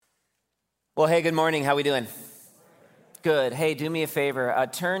Well, hey, good morning. How we doing? Good. Hey, do me a favor.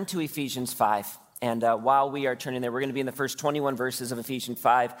 Turn to Ephesians 5. And while we are turning there, we're going to be in the first 21 verses of Ephesians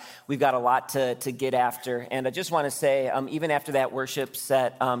 5. We've got a lot to get after. And I just want to say, even after that worship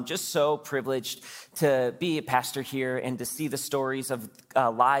set, just so privileged to be a pastor here and to see the stories of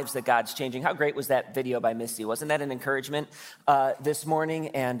lives that God's changing. How great was that video by Missy? Wasn't that an encouragement this morning?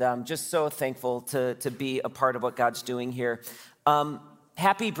 And just so thankful to be a part of what God's doing here.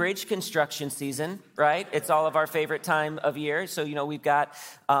 Happy bridge construction season, right? It's all of our favorite time of year. So, we've got,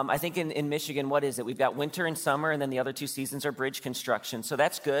 I think in Michigan, what is it? We've got winter and summer, and then the other two seasons are bridge construction. So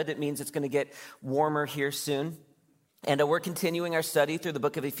that's good. It means it's going to get warmer here soon. And we're continuing our study through the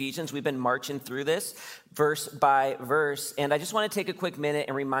book of Ephesians. We've been marching through this verse by verse. And I just want to take a quick minute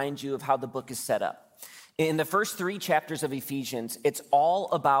and remind you of how the book is set up. In the first 3 chapters of Ephesians, it's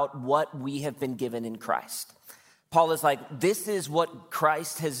all about what we have been given in Christ. Paul is like, this is what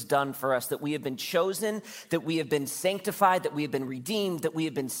Christ has done for us, that we have been chosen, that we have been sanctified, that we have been redeemed, that we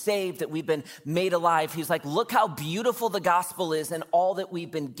have been saved, that we've been made alive. He's like, look how beautiful the gospel is and all that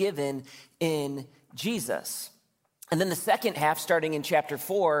we've been given in Jesus. And then the second half, starting in chapter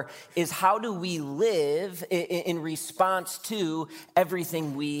 4, is how do we live in response to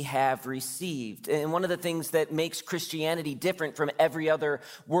everything we have received? And one of the things that makes Christianity different from every other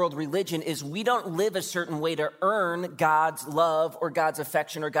world religion is we don't live a certain way to earn God's love or God's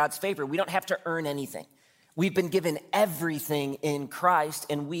affection or God's favor. We don't have to earn anything. We've been given everything in Christ,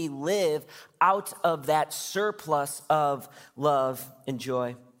 and we live out of that surplus of love and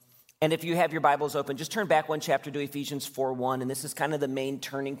joy. And if you have your Bibles open, just turn back one chapter to Ephesians 4:1, and this is kind of the main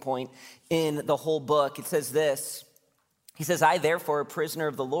turning point in the whole book. It says this. He says, I, therefore, a prisoner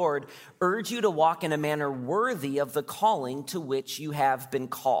of the Lord, urge you to walk in a manner worthy of the calling to which you have been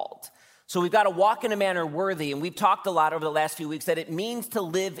called. So we've got to walk in a manner worthy, and we've talked a lot over the last few weeks that it means to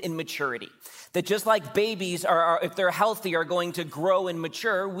live in maturity. That just like babies are, if they're healthy, are going to grow and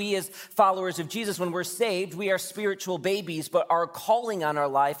mature, we as followers of Jesus, when we're saved, we are spiritual babies, but our calling on our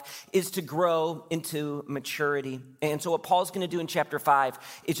life is to grow into maturity. And so what Paul's going to do in chapter 5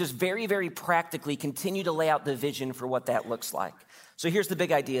 is just very, very practically continue to lay out the vision for what that looks like. So here's the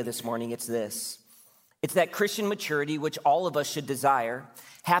big idea this morning. It's this. It's that Christian maturity, which all of us should desire,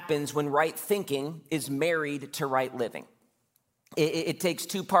 happens when right thinking is married to right living. It takes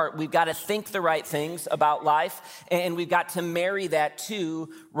 2 parts. We've got to think the right things about life, and we've got to marry that to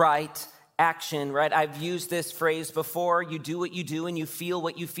right action, right? I've used this phrase before. You do what you do and you feel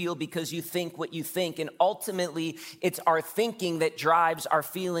what you feel because you think what you think. And ultimately, it's our thinking that drives our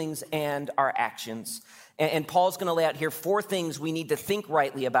feelings and our actions. And Paul's going to lay out here 4 things we need to think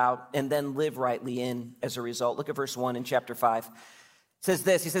rightly about and then live rightly in as a result. Look at verse 1 in chapter 5. It says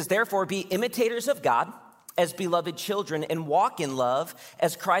this. He says, therefore, be imitators of God as beloved children and walk in love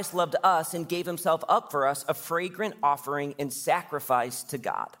as Christ loved us and gave himself up for us, a fragrant offering and sacrifice to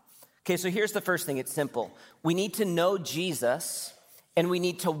God. Okay, so here's the first thing. It's simple. We need to know Jesus and we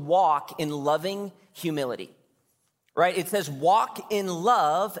need to walk in loving humility. Right? It says, walk in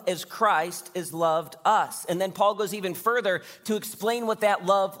love as Christ has loved us. And then Paul goes even further to explain what that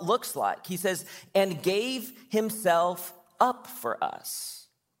love looks like. He says, and gave himself up for us.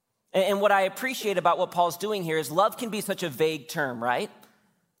 And what I appreciate about what Paul's doing here is love can be such a vague term, right?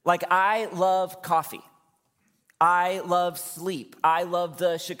 Like, I love coffee. I love sleep. I love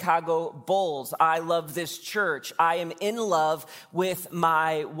the Chicago Bulls. I love this church. I am in love with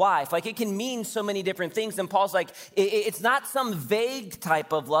my wife. Like, it can mean so many different things. And Paul's like, it's not some vague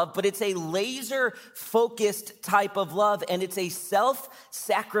type of love, but it's a laser-focused type of love, and it's a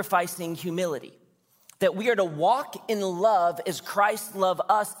self-sacrificing humility. That we are to walk in love as Christ loved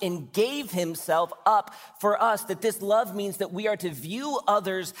us and gave himself up for us. That this love means that we are to view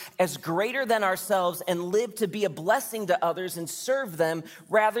others as greater than ourselves and live to be a blessing to others and serve them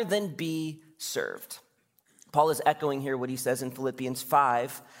rather than be served. Paul is echoing here what he says in Philippians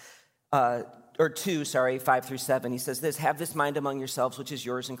 5 through 7. He says this, have this mind among yourselves, which is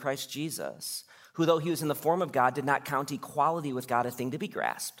yours in Christ Jesus, who though he was in the form of God, did not count equality with God a thing to be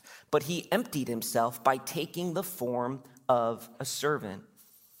grasped, but he emptied himself by taking the form of a servant.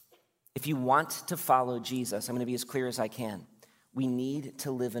 If you want to follow Jesus, I'm going to be as clear as I can. We need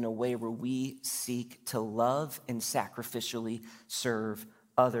to live in a way where we seek to love and sacrificially serve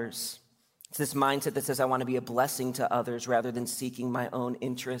others. It's this mindset that says, I want to be a blessing to others rather than seeking my own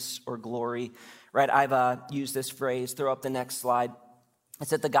interests or glory, right? I've used this phrase, throw up the next slide. It's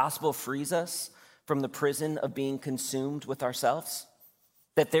that the gospel frees us from the prison of being consumed with ourselves.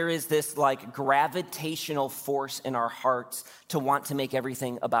 That there is this like gravitational force in our hearts to want to make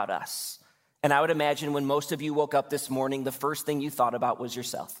everything about us. And I would imagine when most of you woke up this morning, the first thing you thought about was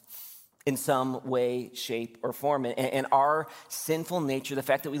yourself. in some way, shape, or form. And our sinful nature, the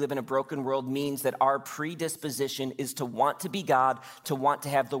fact that we live in a broken world, means that our predisposition is to want to be God, to want to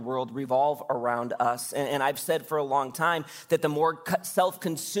have the world revolve around us. And I've said for a long time that the more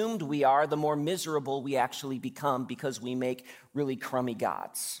self-consumed we are, the more miserable we actually become because we make really crummy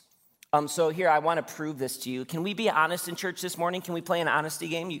gods. So here, I want to prove this to you. Can we be honest in church this morning? Can we play an honesty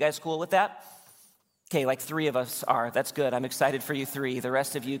game? You guys cool with that? Okay, like 3 of us are. That's good. I'm excited for you 3. The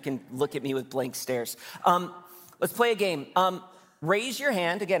rest of you can look at me with blank stares. Let's play a game. Raise your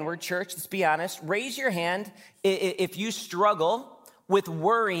hand. Again, we're church. Let's be honest. Raise your hand if you struggle with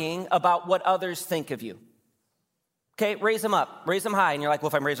worrying about what others think of you. Okay, raise them up. Raise them high. And you're like, well,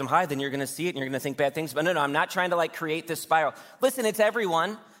 if I raise them high, then you're going to see it and you're going to think bad things. But no, I'm not trying to create this spiral. Listen, it's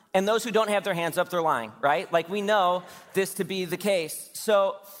everyone. And those who don't have their hands up, they're lying, right? We know this to be the case.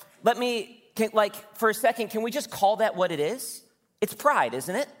 So for a second, can we just call that what it is? It's pride,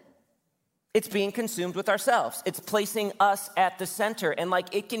 isn't it? It's being consumed with ourselves. It's placing us at the center. And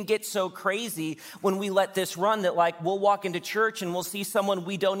it can get so crazy when we let this run that we'll walk into church and we'll see someone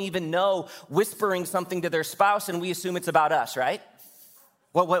we don't even know whispering something to their spouse and we assume it's about us, right?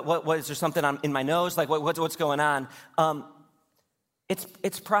 What is there something in my nose? What's going on?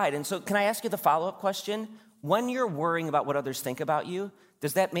 It's pride. And so can I ask you the follow-up question? When you're worrying about what others think about you,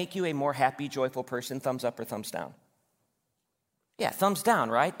 does that make you a more happy, joyful person? Thumbs up or thumbs down? Yeah, thumbs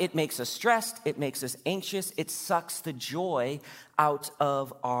down, right? It makes us stressed. It makes us anxious. It sucks the joy out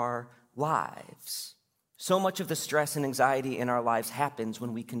of our lives. So much of the stress and anxiety in our lives happens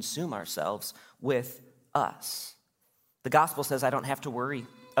when we consume ourselves with us. The gospel says I don't have to worry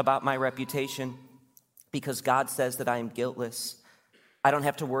about my reputation because God says that I am guiltless. I don't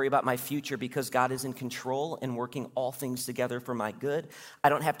have to worry about my future because God is in control and working all things together for my good. I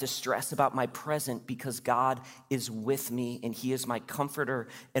don't have to stress about my present because God is with me and he is my comforter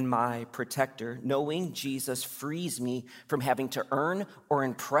and my protector. Knowing Jesus frees me from having to earn or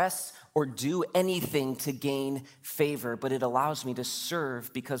impress or do anything to gain favor, but it allows me to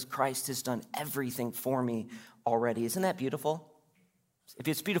serve because Christ has done everything for me already. Isn't that beautiful? If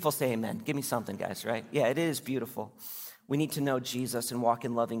it's beautiful, say amen. Give me something, guys, right? Yeah, it is beautiful. We need to know Jesus and walk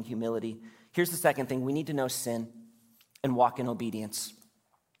in loving humility. Here's the second thing. We need to know sin and walk in obedience.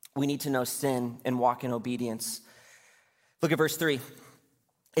 We need to know sin and walk in obedience. Look at verse 3.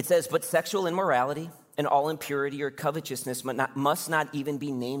 It says, but sexual immorality and all impurity or covetousness must not even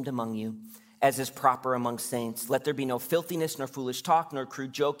be named among you, as is proper among saints. Let there be no filthiness, nor foolish talk, nor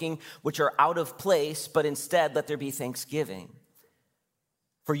crude joking, which are out of place, but instead let there be thanksgiving.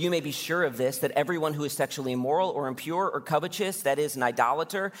 For you may be sure of this, that everyone who is sexually immoral or impure or covetous, that is, an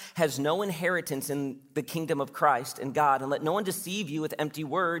idolater, has no inheritance in the kingdom of Christ and God. And let no one deceive you with empty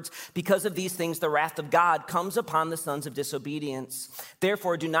words. Because of these things, the wrath of God comes upon the sons of disobedience.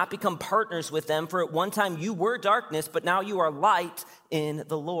 Therefore, do not become partners with them, for at one time you were darkness, but now you are light in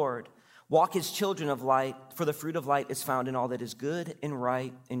the Lord. Walk as children of light, for the fruit of light is found in all that is good and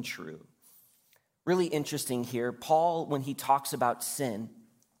right and true. Really interesting here. Paul, when he talks about sin,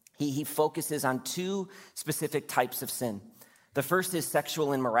 he focuses on 2 specific types of sin. The first is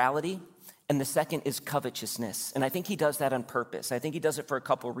sexual immorality, and the second is covetousness. And I think he does that on purpose. I think he does it for a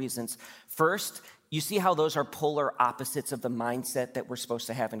couple reasons. First, you see how those are polar opposites of the mindset that we're supposed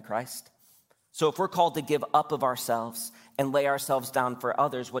to have in Christ? So if we're called to give up of ourselves and lay ourselves down for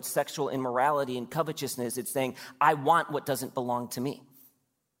others, what sexual immorality and covetousness, it's saying, I want what doesn't belong to me.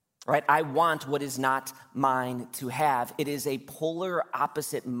 Right? I want what is not mine to have. It is a polar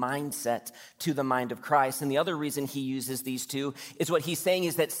opposite mindset to the mind of Christ. And the other reason he uses these 2 is what he's saying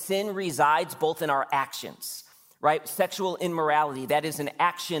is that sin resides both in our actions, right? Sexual immorality, that is an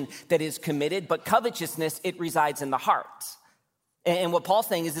action that is committed, but covetousness, it resides in the heart. And what Paul's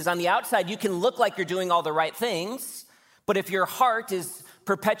saying is on the outside, you can look like you're doing all the right things, but if your heart is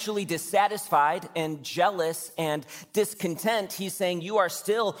perpetually dissatisfied and jealous and discontent, he's saying you are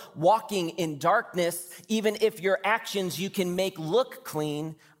still walking in darkness, even if your actions you can make look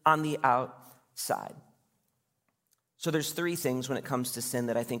clean on the outside. So there's 3 things when it comes to sin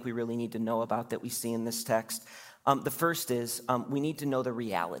that I think we really need to know about that we see in this text. The first is we need to know the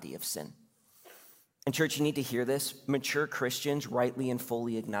reality of sin. And church, you need to hear this. Mature Christians rightly and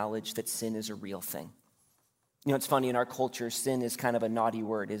fully acknowledge that sin is a real thing. You know, it's funny, in our culture, sin is kind of a naughty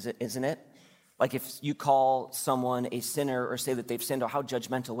word, isn't it? Like if you call someone a sinner or say that they've sinned, oh, how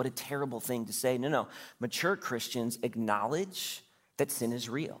judgmental, what a terrible thing to say. No. Mature Christians acknowledge that sin is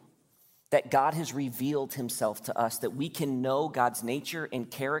real. that God has revealed himself to us, that we can know God's nature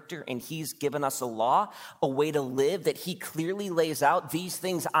and character, and he's given us a law, a way to live that he clearly lays out. These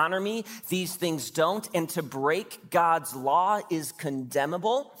things honor me, these things don't, and to break God's law is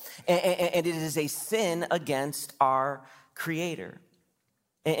condemnable, and it is a sin against our Creator.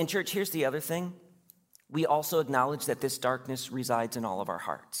 And church, here's the other thing. We also acknowledge that this darkness resides in all of our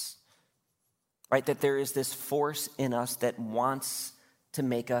hearts, right? That there is this force in us that wants to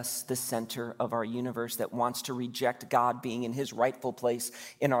make us the center of our universe, that wants to reject God being in his rightful place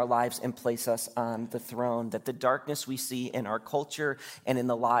in our lives and place us on the throne. That the darkness we see in our culture and in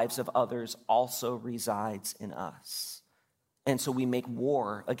the lives of others also resides in us. And so we make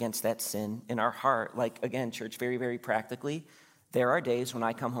war against that sin in our heart. Like, again, church, very, very practically, there are days when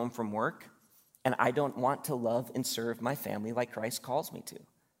I come home from work and I don't want to love and serve my family like Christ calls me to.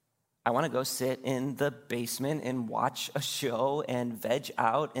 I want to go sit in the basement and watch a show and veg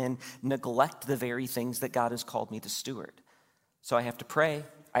out and neglect the very things that God has called me to steward. So I have to pray.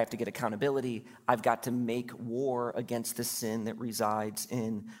 I have to get accountability. I've got to make war against the sin that resides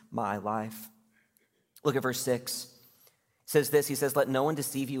in my life. Look at verse 6. It says this, he says, "Let no one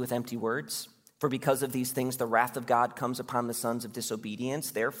deceive you with empty words. For because of these things, the wrath of God comes upon the sons of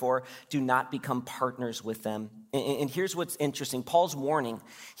disobedience. Therefore, do not become partners with them." And here's what's interesting. Paul's warning.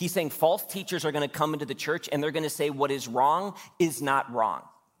 He's saying false teachers are going to come into the church and they're going to say what is wrong is not wrong.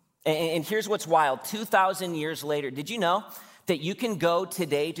 And here's what's wild. 2,000 years later, did you know that you can go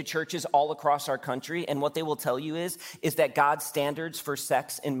today to churches all across our country and what they will tell you is that God's standards for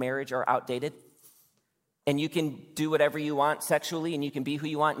sex and marriage are outdated? And you can do whatever you want sexually, and you can be who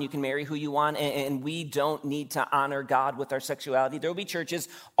you want, and you can marry who you want, and we don't need to honor God with our sexuality. There will be churches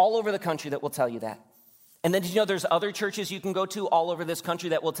all over the country that will tell you that. And then did you know there's other churches you can go to all over this country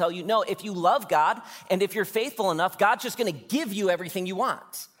that will tell you, no, if you love God, and if you're faithful enough, God's just going to give you everything you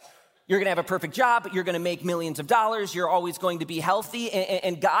want. You're going to have a perfect job. You're going to make millions of dollars. You're always going to be healthy.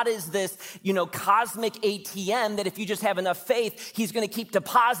 And God is this, cosmic ATM that if you just have enough faith, he's going to keep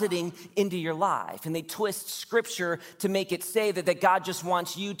depositing into your life. And they twist scripture to make it say that God just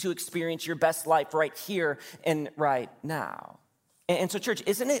wants you to experience your best life right here and right now. And so, church,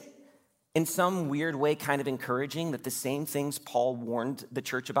 isn't it in some weird way kind of encouraging that the same things Paul warned the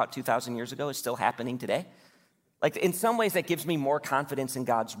church about 2,000 years ago is still happening today? Like, in some ways, that gives me more confidence in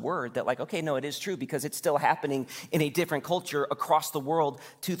God's word that, okay, no, it is true because it's still happening in a different culture across the world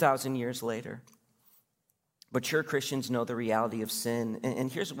 2,000 years later. Mature Christians know the reality of sin.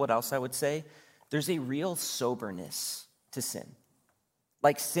 And here's what else I would say. There's a real soberness to sin.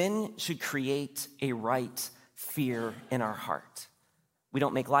 Like, sin should create a right fear in our heart. We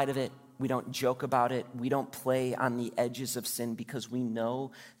don't make light of it. We don't joke about it. We don't play on the edges of sin because we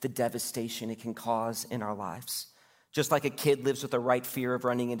know the devastation it can cause in our lives. Just like a kid lives with a right fear of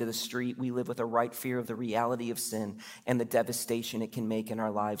running into the street, we live with a right fear of the reality of sin and the devastation it can make in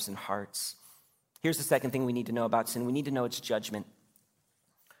our lives and hearts. Here's the second thing we need to know about sin. We need to know its judgment.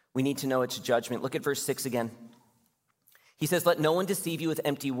 We need to know its judgment. Look at verse 6 again. He says, "Let no one deceive you with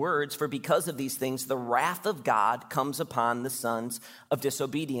empty words, for because of these things, the wrath of God comes upon the sons of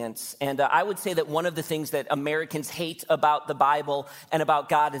disobedience." And I would say that one of the things that Americans hate about the Bible and about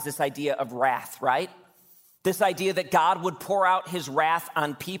God is this idea of wrath, right? This idea that God would pour out his wrath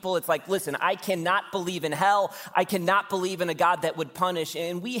on people. It's like, listen, I cannot believe in hell. I cannot believe in a God that would punish.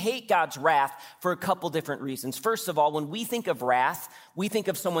 And we hate God's wrath for a couple different reasons. First of all, when we think of wrath, we think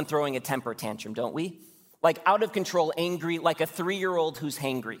of someone throwing a temper tantrum, don't we? Like out of control, angry, like a 3-year-old who's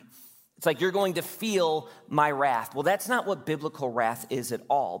hangry. It's like, you're going to feel my wrath. Well, that's not what biblical wrath is at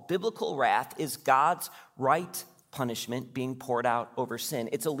all. Biblical wrath is God's right punishment being poured out over sin.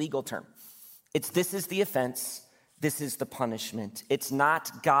 It's a legal term. This is the offense, this is the punishment. It's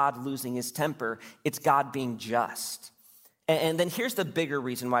not God losing his temper, it's God being just. And then here's the bigger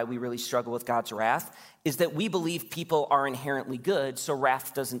reason why we really struggle with God's wrath, is that we believe people are inherently good, so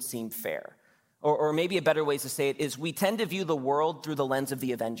wrath doesn't seem fair. Or maybe a better way to say it is we tend to view the world through the lens of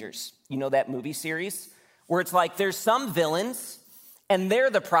the Avengers. You know that movie series? Where it's like there's some villains, and they're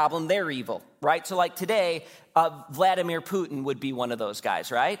the problem, they're evil, right? So like today, Vladimir Putin would be one of those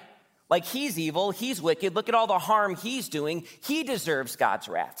guys, right? Like, he's evil, he's wicked, look at all the harm he's doing, he deserves God's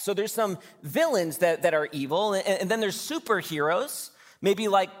wrath. So there's some villains that are evil, and then there's superheroes, maybe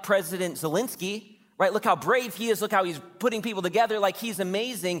like President Zelensky, right? Look how brave he is, look how he's putting people together, like he's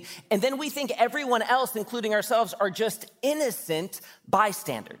amazing. And then we think everyone else, including ourselves, are just innocent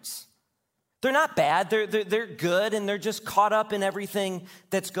bystanders. They're not bad, they're good, and they're just caught up in everything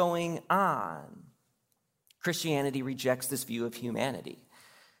that's going on. Christianity rejects this view of humanity.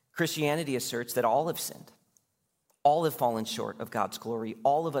 Christianity asserts that all have sinned. All have fallen short of God's glory.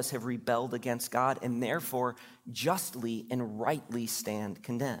 All of us have rebelled against God and therefore justly and rightly stand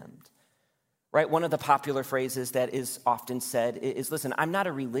condemned. Right? One of the popular phrases that is often said is, listen, I'm not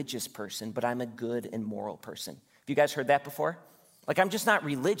a religious person, but I'm a good and moral person. Have you guys heard that before? Like, I'm just not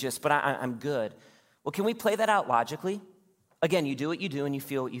religious, but I'm good. Well, can we play that out logically? Again, you do what you do and you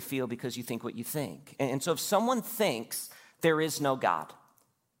feel what you feel because you think what you think. And so if someone thinks there is no God,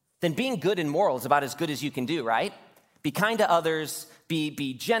 then being good and moral is about as good as you can do, right? Be kind to others,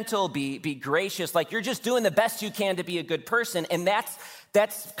 be gentle, be gracious. Like, you're just doing the best you can to be a good person, and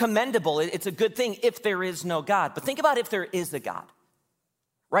that's commendable. It's a good thing if there is no God. But think about if there is a God,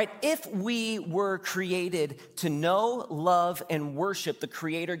 right? If we were created to know, love, and worship the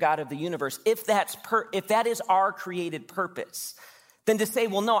creator God of the universe, if that is our created purpose, then to say,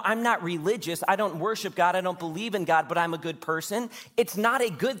 well, no, I'm not religious, I don't worship God, I don't believe in God, but I'm a good person, it's not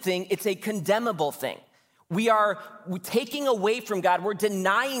a good thing, it's a condemnable thing. We're taking away from God. We're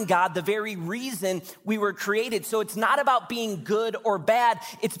denying God the very reason we were created. So it's not about being good or bad.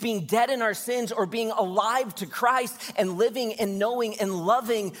 It's being dead in our sins or being alive to Christ and living and knowing and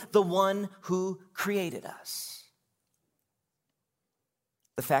loving the one who created us.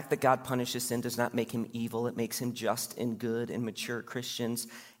 The fact that God punishes sin does not make him evil. It makes him just and good, and mature Christians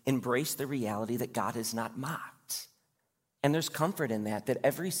embrace the reality that God is not mocked. And there's comfort in that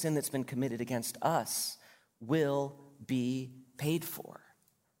every sin that's been committed against us will be paid for.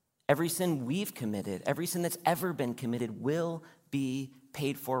 Every sin we've committed, every sin that's ever been committed will be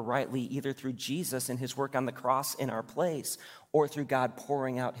paid for rightly, either through Jesus and his work on the cross in our place, or through God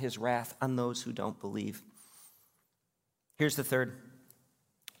pouring out his wrath on those who don't believe. Here's the third.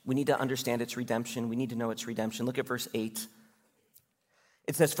 We need to understand its redemption. We need to know its redemption. Look at verse 8.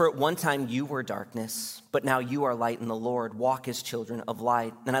 It says, for at one time you were darkness, but now you are light in the Lord. Walk as children of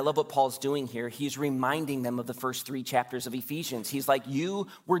light. And I love what Paul's doing here. He's reminding them of the first 3 chapters of Ephesians. He's like, you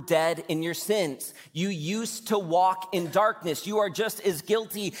were dead in your sins. You used to walk in darkness. You are just as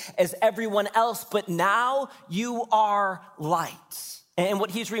guilty as everyone else, but now you are light. And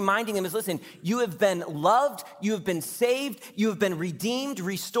what he's reminding them is, listen, you have been loved, you have been saved, you have been redeemed,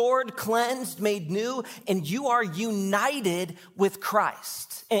 restored, cleansed, made new, and you are united with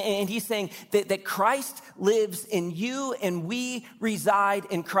Christ. And he's saying that Christ lives in you and we reside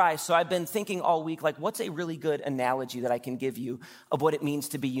in Christ. So I've been thinking all week, like, what's a really good analogy that I can give you of what it means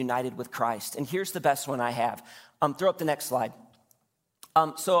to be united with Christ? And here's the best one I have. Throw up the next slide.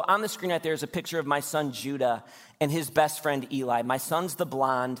 So on the screen right there is a picture of my son Judah and his best friend Eli. My son's the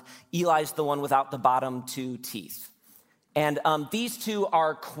blonde. Eli's the one without the bottom 2 teeth. And these two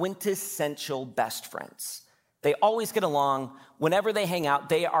are quintessential best friends. They always get along. Whenever they hang out,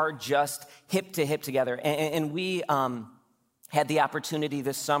 they are just hip to hip together. And we had the opportunity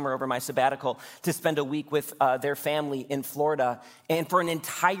this summer over my sabbatical to spend a week with their family in Florida. And for an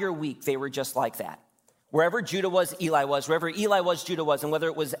entire week, they were just like that. Wherever Judah was, Eli was. Wherever Eli was, Judah was. And whether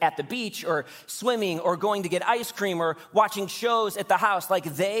it was at the beach or swimming or going to get ice cream or watching shows at the house, like,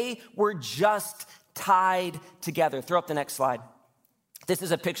 they were just tied together. Throw up the next slide. This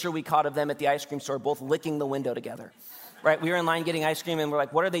is a picture we caught of them at the ice cream store, both licking the window together. Right? We were in line getting ice cream and we're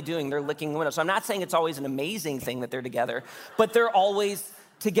like, what are they doing? They're licking the window. So I'm not saying it's always an amazing thing that they're together, but they're always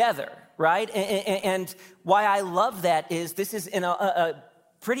together, right? And why I love that is this is in a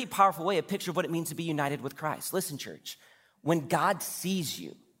pretty powerful way, a picture of what it means to be united with Christ. Listen, church, when God sees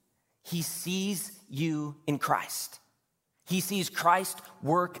you, he sees you in Christ. He sees Christ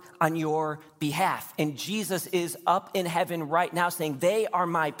work on your behalf. And Jesus is up in heaven right now saying, they are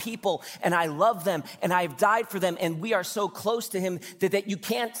my people and I love them and I've died for them. And we are so close to him that you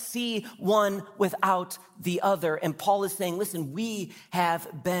can't see one without the other. And Paul is saying, listen, we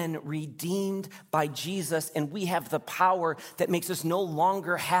have been redeemed by Jesus and we have the power that makes us no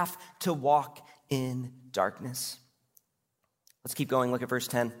longer have to walk in darkness. Let's keep going. Look at verse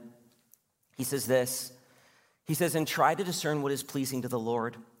 10. He says this. He says, and try to discern what is pleasing to the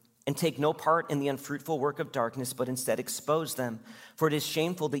Lord, and take no part in the unfruitful work of darkness, but instead expose them. For it is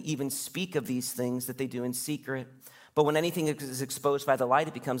shameful to even speak of these things that they do in secret. But when anything is exposed by the light,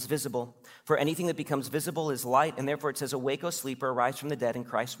 it becomes visible. For anything that becomes visible is light, and therefore it says, awake, O sleeper, arise from the dead, and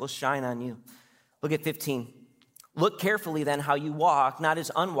Christ will shine on you. Look at 15. Look carefully then how you walk, not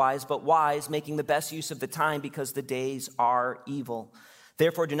as unwise, but wise, making the best use of the time, because the days are evil.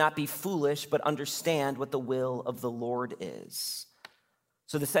 Therefore, do not be foolish, but understand what the will of the Lord is.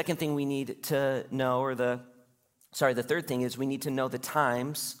 So the second thing we need to know, the third thing is we need to know the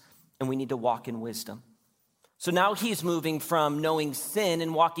times and we need to walk in wisdom. So now he's moving from knowing sin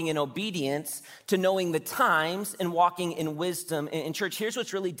and walking in obedience to knowing the times and walking in wisdom. In church, here's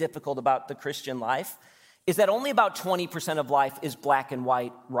what's really difficult about the Christian life is that only about 20% of life is black and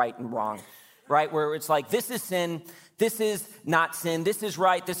white, right and wrong, right? Where it's like, this is sin, this is not sin, this is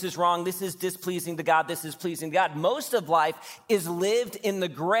right, this is wrong, this is displeasing to God, this is pleasing to God. Most of life is lived in the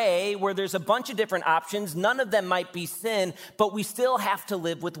gray where there's a bunch of different options. None of them might be sin, but we still have to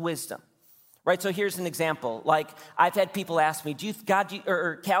live with wisdom. Right, so here's an example. Like, I've had people ask me, Cal,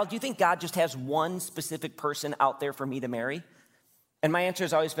 do you think God just has one specific person out there for me to marry? And my answer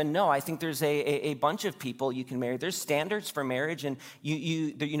has always been no. I think there's a bunch of people you can marry. There's standards for marriage, and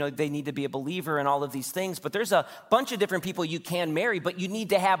you know they need to be a believer and all of these things. But there's a bunch of different people you can marry, but you need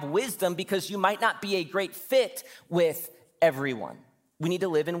to have wisdom because you might not be a great fit with everyone. We need to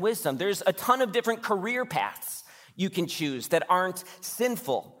live in wisdom. There's a ton of different career paths you can choose that aren't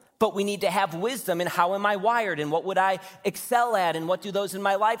sinful. But we need to have wisdom in how am I wired and what would I excel at and what do those in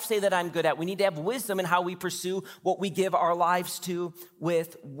my life say that I'm good at. We need to have wisdom in how we pursue what we give our lives to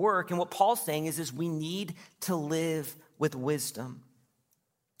with work. And what Paul's saying is we need to live with wisdom.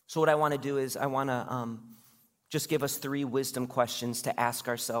 So what I want to do is I want to just give us 3 wisdom questions to ask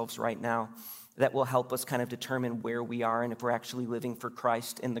ourselves right now that will help us kind of determine where we are and if we're actually living for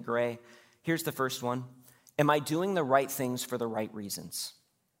Christ in the gray. Here's the first one. Am I doing the right things for the right reasons?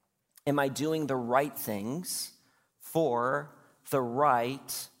 Am I doing the right things for the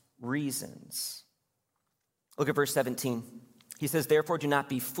right reasons? Look at verse 17. He says, therefore, do not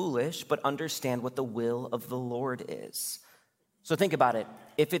be foolish, but understand what the will of the Lord is. So think about it.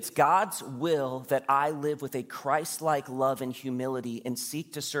 If it's God's will that I live with a Christ-like love and humility and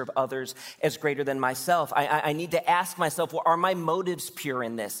seek to serve others as greater than myself, I need to ask myself, well, are my motives pure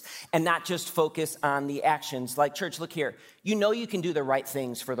in this? And not just focus on the actions. Like, church, look here. You know you can do the right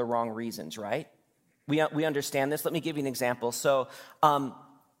things for the wrong reasons, right? We understand this. Let me give you an example. So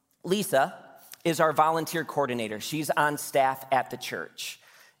Lisa is our volunteer coordinator. She's on staff at the church.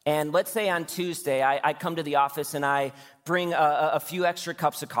 And let's say on Tuesday, I come to the office and I bring a few extra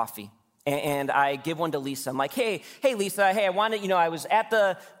cups of coffee. And I give one to Lisa. I'm like, hey, Lisa, I wanted, I was at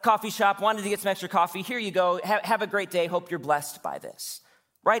the coffee shop, wanted to get some extra coffee. Here you go. Have a great day. Hope you're blessed by this.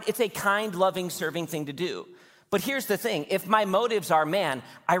 Right? It's a kind, loving, serving thing to do. But here's the thing. If my motives are, man,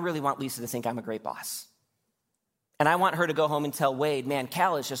 I really want Lisa to think I'm a great boss. And I want her to go home and tell Wade, man,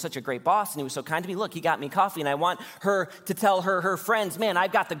 Cal is just such a great boss, and he was so kind to me. Look, he got me coffee. And I want her to tell her friends, man,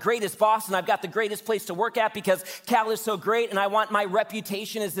 I've got the greatest boss, and I've got the greatest place to work at because Cal is so great, and I want my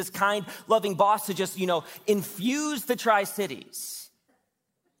reputation as this kind, loving boss to just, infuse the Tri-Cities.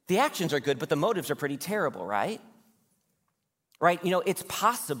 The actions are good, but the motives are pretty terrible, right? Right? It's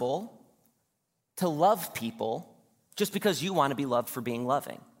possible to love people just because you want to be loved for being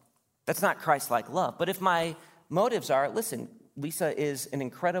loving. That's not Christ-like love. But if my motives are, listen, Lisa is an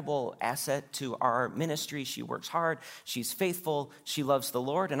incredible asset to our ministry. She works hard. She's faithful. She loves the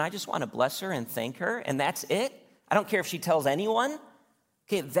Lord. And I just want to bless her and thank her. And that's it. I don't care if she tells anyone.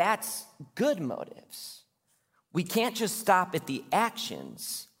 Okay, that's good motives. We can't just stop at the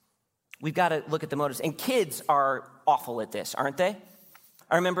actions. We've got to look at the motives. And kids are awful at this, aren't they?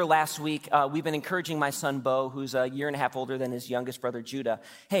 I remember last week, we've been encouraging my son, Bo, who's a year and a half older than his youngest brother, Judah.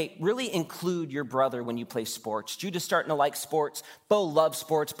 Hey, really include your brother when you play sports. Judah's starting to like sports. Bo loves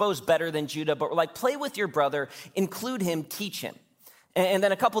sports. Bo's better than Judah. But we're like, play with your brother. Include him. Teach him. And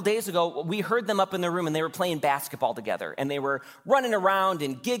then a couple days ago, we heard them up in the room, and they were playing basketball together. And they were running around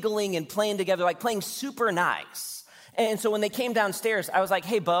and giggling and playing together, like playing super nice. And so when they came downstairs, I was like,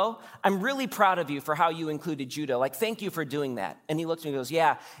 hey, Bo, I'm really proud of you for how you included Judah. Like, thank you for doing that. And he looked at me and goes,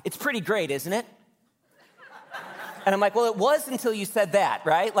 yeah, it's pretty great, isn't it? And I'm like, well, it was until you said that,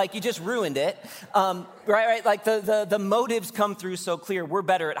 right? Like, you just ruined it. Right? Like, the motives come through so clear. We're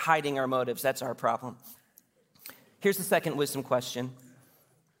better at hiding our motives. That's our problem. Here's the second wisdom question.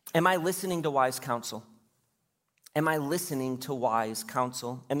 Am I listening to wise counsel? Am I listening to wise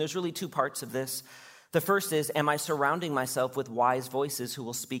counsel? And there's really 2 parts of this. The first is, am I surrounding myself with wise voices who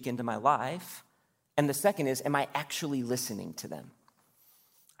will speak into my life? And the second is, am I actually listening to them?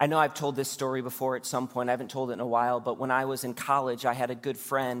 I know I've told this story before at some point. I haven't told it in a while, but when I was in college, I had a good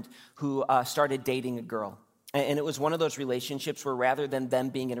friend who started dating a girl. And it was one of those relationships where rather than them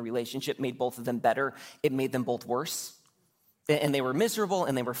being in a relationship made both of them better, it made them both worse. And they were miserable,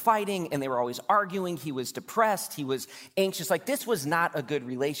 and they were fighting, and they were always arguing. He was depressed. He was anxious. Like, this was not a good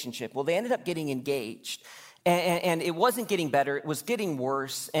relationship. Well, they ended up getting engaged, and it wasn't getting better. It was getting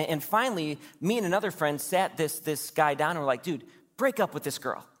worse. And finally, me and another friend sat this guy down, and we're like, dude, break up with this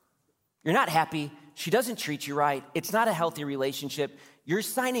girl. You're not happy. She doesn't treat you right. It's not a healthy relationship. You're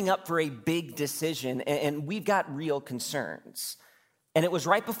signing up for a big decision, and we've got real concerns. And it was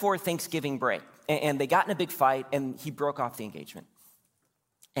right before Thanksgiving break. And they got in a big fight, and he broke off the engagement.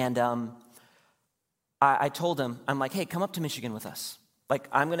 And I told him, I'm like, hey, come up to Michigan with us. Like,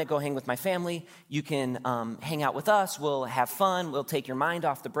 I'm going to go hang with my family. You can hang out with us. We'll have fun. We'll take your mind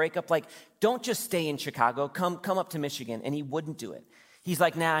off the breakup. Like, don't just stay in Chicago. Come up to Michigan. And he wouldn't do it. He's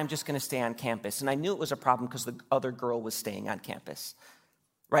like, nah, I'm just going to stay on campus. And I knew it was a problem because the other girl was staying on campus,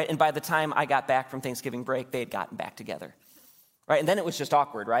 right? And by the time I got back from Thanksgiving break, they had gotten back together, right? And then it was just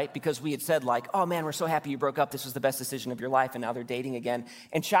awkward, right? Because we had said like, oh man, we're so happy you broke up. This was the best decision of your life. And now they're dating again.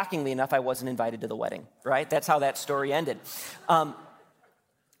 And shockingly enough, I wasn't invited to the wedding, right? That's how that story ended.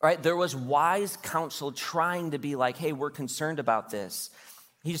 Right? There was wise counsel trying to be like, hey, we're concerned about this.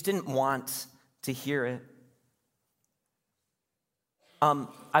 He just didn't want to hear it.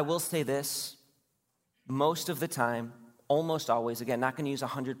 I will say this, most of the time, almost always, again, not going to use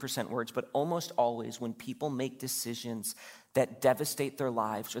 100% words, but almost always when people make decisions that devastate their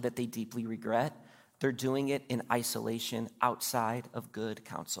lives or that they deeply regret, they're doing it in isolation outside of good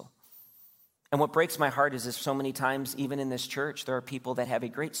counsel. And what breaks my heart is so many times, even in this church, there are people that have a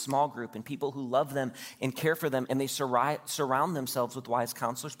great small group and people who love them and care for them, and they surround themselves with wise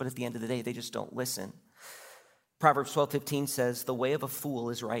counselors, but at the end of the day, they just don't listen. Proverbs 12:15 says, the way of a fool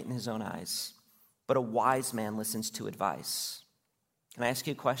is right in his own eyes, but a wise man listens to advice. Can I ask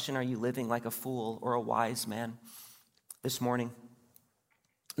you a question? Are you living like a fool or a wise man this morning?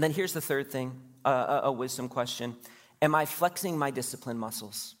 And then here's the third thing, a wisdom question. Am I flexing my discipline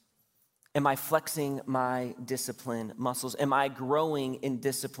muscles? Am I flexing my discipline muscles? Am I growing in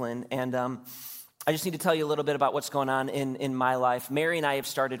discipline? And I just need to tell you a little bit about what's going on in my life. Mary and I have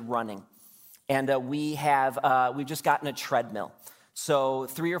started running, and we've just gotten a treadmill. So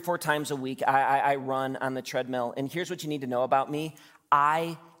 3 or 4 times a week, I run on the treadmill. And here's what you need to know about me.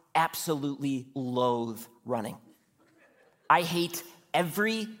 I absolutely loathe running. I hate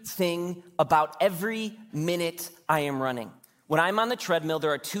everything about every minute I am running. When I'm on the treadmill,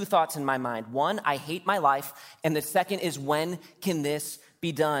 there are 2 thoughts in my mind. One, I hate my life. And the second is, when can this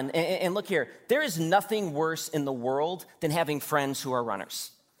be done? And look here, there is nothing worse in the world than having friends who are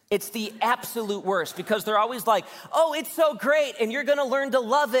runners. It's the absolute worst because they're always like, oh, it's so great and you're going to learn to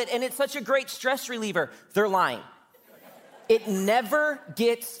love it and it's such a great stress reliever. They're lying. It never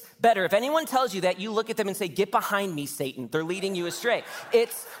gets better. If anyone tells you that, you look at them and say, get behind me, Satan. They're leading you astray.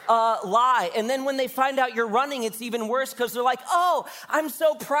 It's a lie. And then when they find out you're running, it's even worse because they're like, oh, I'm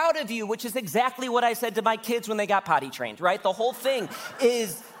so proud of you, which is exactly what I said to my kids when they got potty trained, right? The whole thing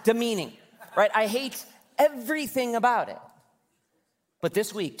is demeaning, right? I hate everything about it. But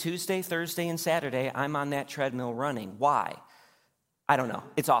this week, Tuesday, Thursday, and Saturday, I'm on that treadmill running. Why? I don't know.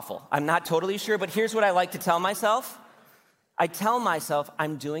 It's awful. I'm not totally sure, but here's what I like to tell myself. I tell myself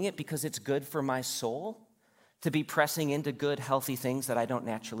I'm doing it because it's good for my soul to be pressing into good, healthy things that I don't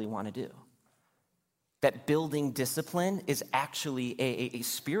naturally want to do. That building discipline is actually a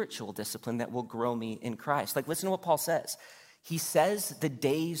spiritual discipline that will grow me in Christ. Like, listen to what Paul says. He says the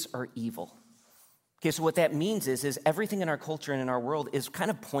days are evil. Okay, so what that means is everything in our culture and in our world is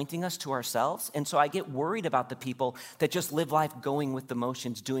kind of pointing us to ourselves. And so I get worried about the people that just live life going with the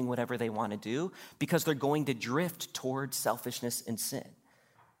motions, doing whatever they want to do, because they're going to drift towards selfishness and sin.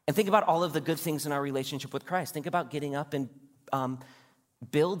 And think about all of the good things in our relationship with Christ. Think about getting up and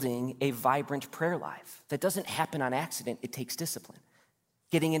building a vibrant prayer life. That doesn't happen on accident. It takes discipline.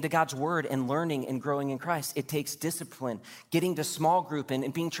 Getting into God's word and learning and growing in Christ, it takes discipline. Getting to small group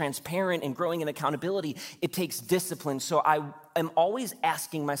and being transparent and growing in accountability, it takes discipline. So I am always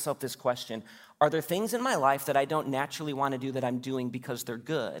asking myself this question: are there things in my life that I don't naturally want to do that I'm doing because they're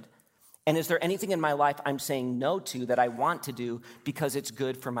good? And is there anything in my life I'm saying no to that I want to do because it's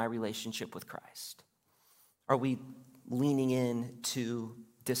good for my relationship with Christ? Are we leaning in to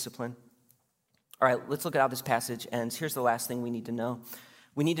discipline? All right, let's look at how this passage ends. Here's the last thing we need to know.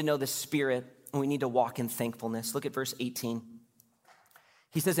 We need to know the Spirit, and we need to walk in thankfulness. Look at verse 18.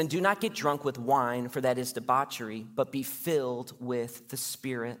 He says, and do not get drunk with wine, for that is debauchery, but be filled with the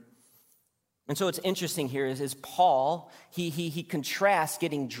Spirit. And so what's interesting here is Paul, he contrasts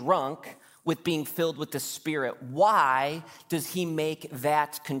getting drunk with being filled with the Spirit. Why does he make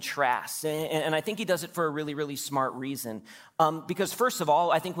that contrast? And I think he does it for a really, really smart reason. Because first of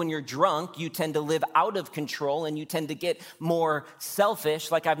all, I think when you're drunk, you tend to live out of control and you tend to get more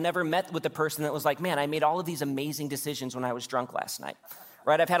selfish. Like, I've never met with a person that was like, man, I made all of these amazing decisions when I was drunk last night.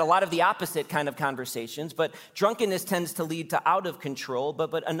 Right? I've had a lot of the opposite kind of conversations, but drunkenness tends to lead to out of control.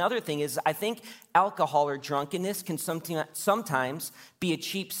 But another thing is, I think alcohol or drunkenness can sometimes be a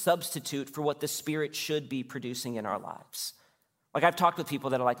cheap substitute for what the Spirit should be producing in our lives. Like, I've talked with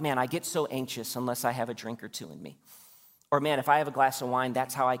people that are like, man, I get so anxious unless I have a drink or two in me. Or, man, if I have a glass of wine,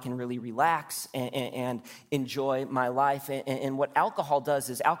 that's how I can really relax and enjoy my life. And what alcohol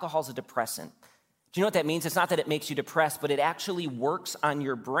does is alcohol is a depressant. Do you know what that means? It's not that it makes you depressed, but it actually works on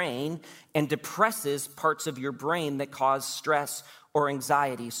your brain and depresses parts of your brain that cause stress or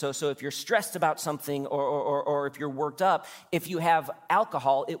anxiety. So if you're stressed about something or if you're worked up, if you have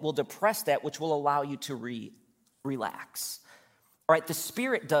alcohol, it will depress that, which will allow you to relax. All right, the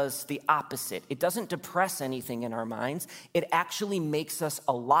Spirit does the opposite. It doesn't depress anything in our minds. It actually makes us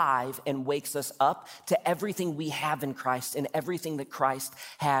alive and wakes us up to everything we have in Christ and everything that Christ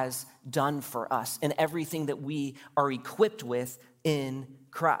has done for us and everything that we are equipped with in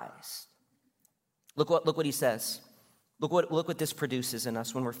Christ. Look what he says. Look what this produces in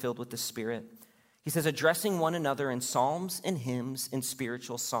us when we're filled with the Spirit. He says, addressing one another in psalms and hymns and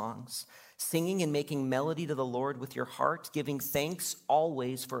spiritual songs, singing and making melody to the Lord with your heart, giving thanks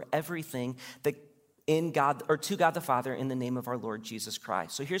always for everything that in God or to God the Father in the name of our Lord Jesus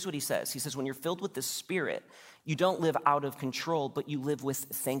Christ. So here's what he says. He says, when you're filled with the Spirit, you don't live out of control, but you live with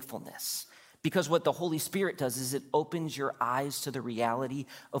thankfulness. Because what the Holy Spirit does is it opens your eyes to the reality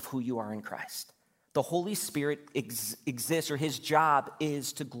of who you are in Christ. The Holy Spirit exists, or his job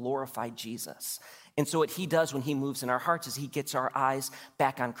is to glorify Jesus. And so what he does when he moves in our hearts is he gets our eyes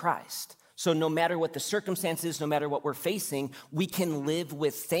back on Christ. So no matter what the circumstances, no matter what we're facing, we can live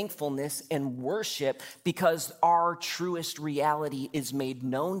with thankfulness and worship because our truest reality is made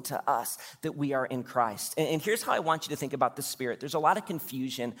known to us that we are in Christ. And here's how I want you to think about the Spirit. There's a lot of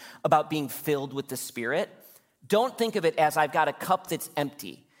confusion about being filled with the Spirit. Don't think of it as I've got a cup that's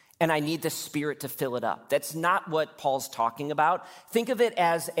empty and I need the Spirit to fill it up. That's not what Paul's talking about. Think of it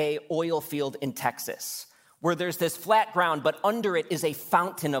as an oil field in Texas, where there's this flat ground, but under it is a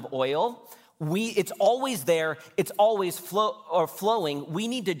fountain of oil. It's always there. It's always flowing. We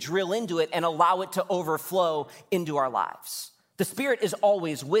need to drill into it and allow it to overflow into our lives. The Spirit is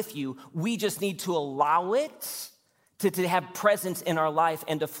always with you. We just need to allow it to have presence in our life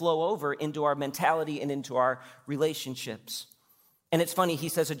and to flow over into our mentality and into our relationships. And it's funny, he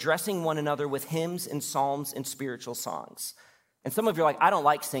says, addressing one another with hymns and psalms and spiritual songs. And some of you are like, I don't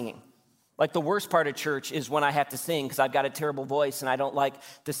like singing. Like the worst part of church is when I have to sing because I've got a terrible voice and I don't like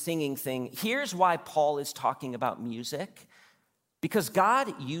the singing thing. Here's why Paul is talking about music. Because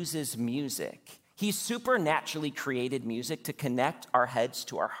God uses music. He supernaturally created music to connect our heads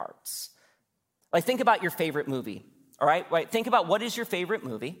to our hearts. Like think about your favorite movie, all right? Think about what is your favorite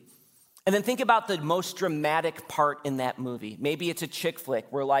movie. And then think about the most dramatic part in that movie. Maybe it's a chick flick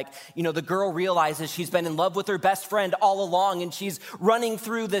where the girl realizes she's been in love with her best friend all along and she's running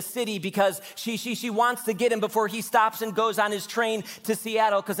through the city because she wants to get him before he stops and goes on his train to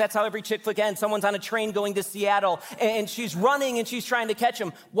Seattle, because that's how every chick flick ends. Someone's on a train going to Seattle and she's running and she's trying to catch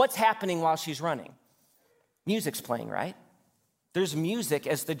him. What's happening while she's running? Music's playing, right? There's music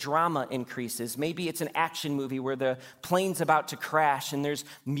as the drama increases. Maybe it's an action movie where the plane's about to crash and there's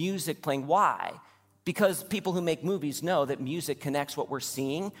music playing. Why? Because people who make movies know that music connects what we're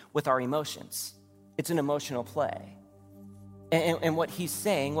seeing with our emotions. It's an emotional play. And what he's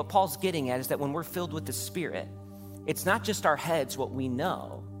saying, what Paul's getting at is that when we're filled with the Spirit, it's not just our heads what we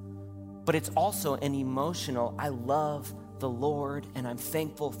know, but it's also an emotional, I love the Lord and I'm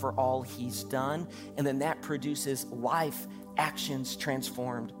thankful for all he's done. And then that produces life actions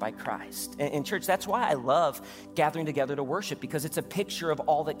transformed by Christ. And church, that's why I love gathering together to worship, because it's a picture of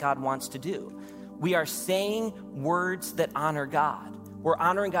all that God wants to do. We are saying words that honor God. We're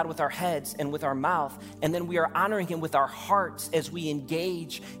honoring God with our heads and with our mouth, and then we are honoring him with our hearts as we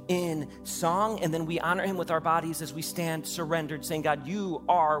engage in song, and then we honor him with our bodies as we stand surrendered, saying, God, you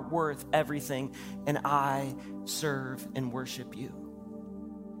are worth everything, and I serve and worship you.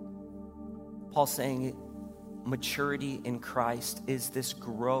 Paul's saying maturity in Christ is this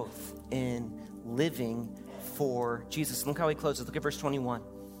growth in living for Jesus. Look how he closes. Look at verse 21.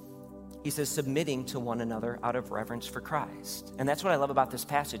 He says, submitting to one another out of reverence for Christ. And that's what I love about this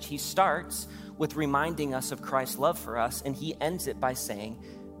passage. He starts with reminding us of Christ's love for us, and he ends it by saying,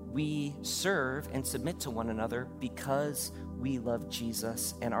 we serve and submit to one another because we love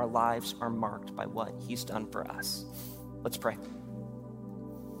Jesus and our lives are marked by what he's done for us. Let's pray.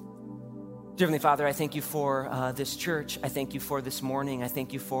 Dear Heavenly Father, I thank you for this church. I thank you for this morning. I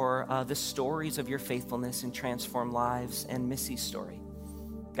thank you for the stories of your faithfulness and transformed lives and Missy's story.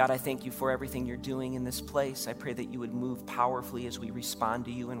 God, I thank you for everything you're doing in this place. I pray that you would move powerfully as we respond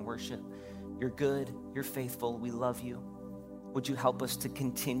to you in worship. You're good. You're faithful. We love you. Would you help us to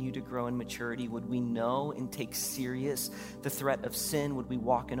continue to grow in maturity? Would we know and take serious the threat of sin? Would we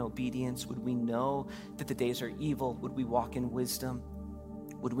walk in obedience? Would we know that the days are evil? Would we walk in wisdom?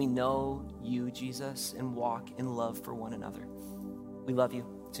 Would we know you, Jesus, and walk in love for one another? We love you.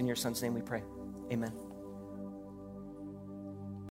 It's in your son's name we pray. Amen.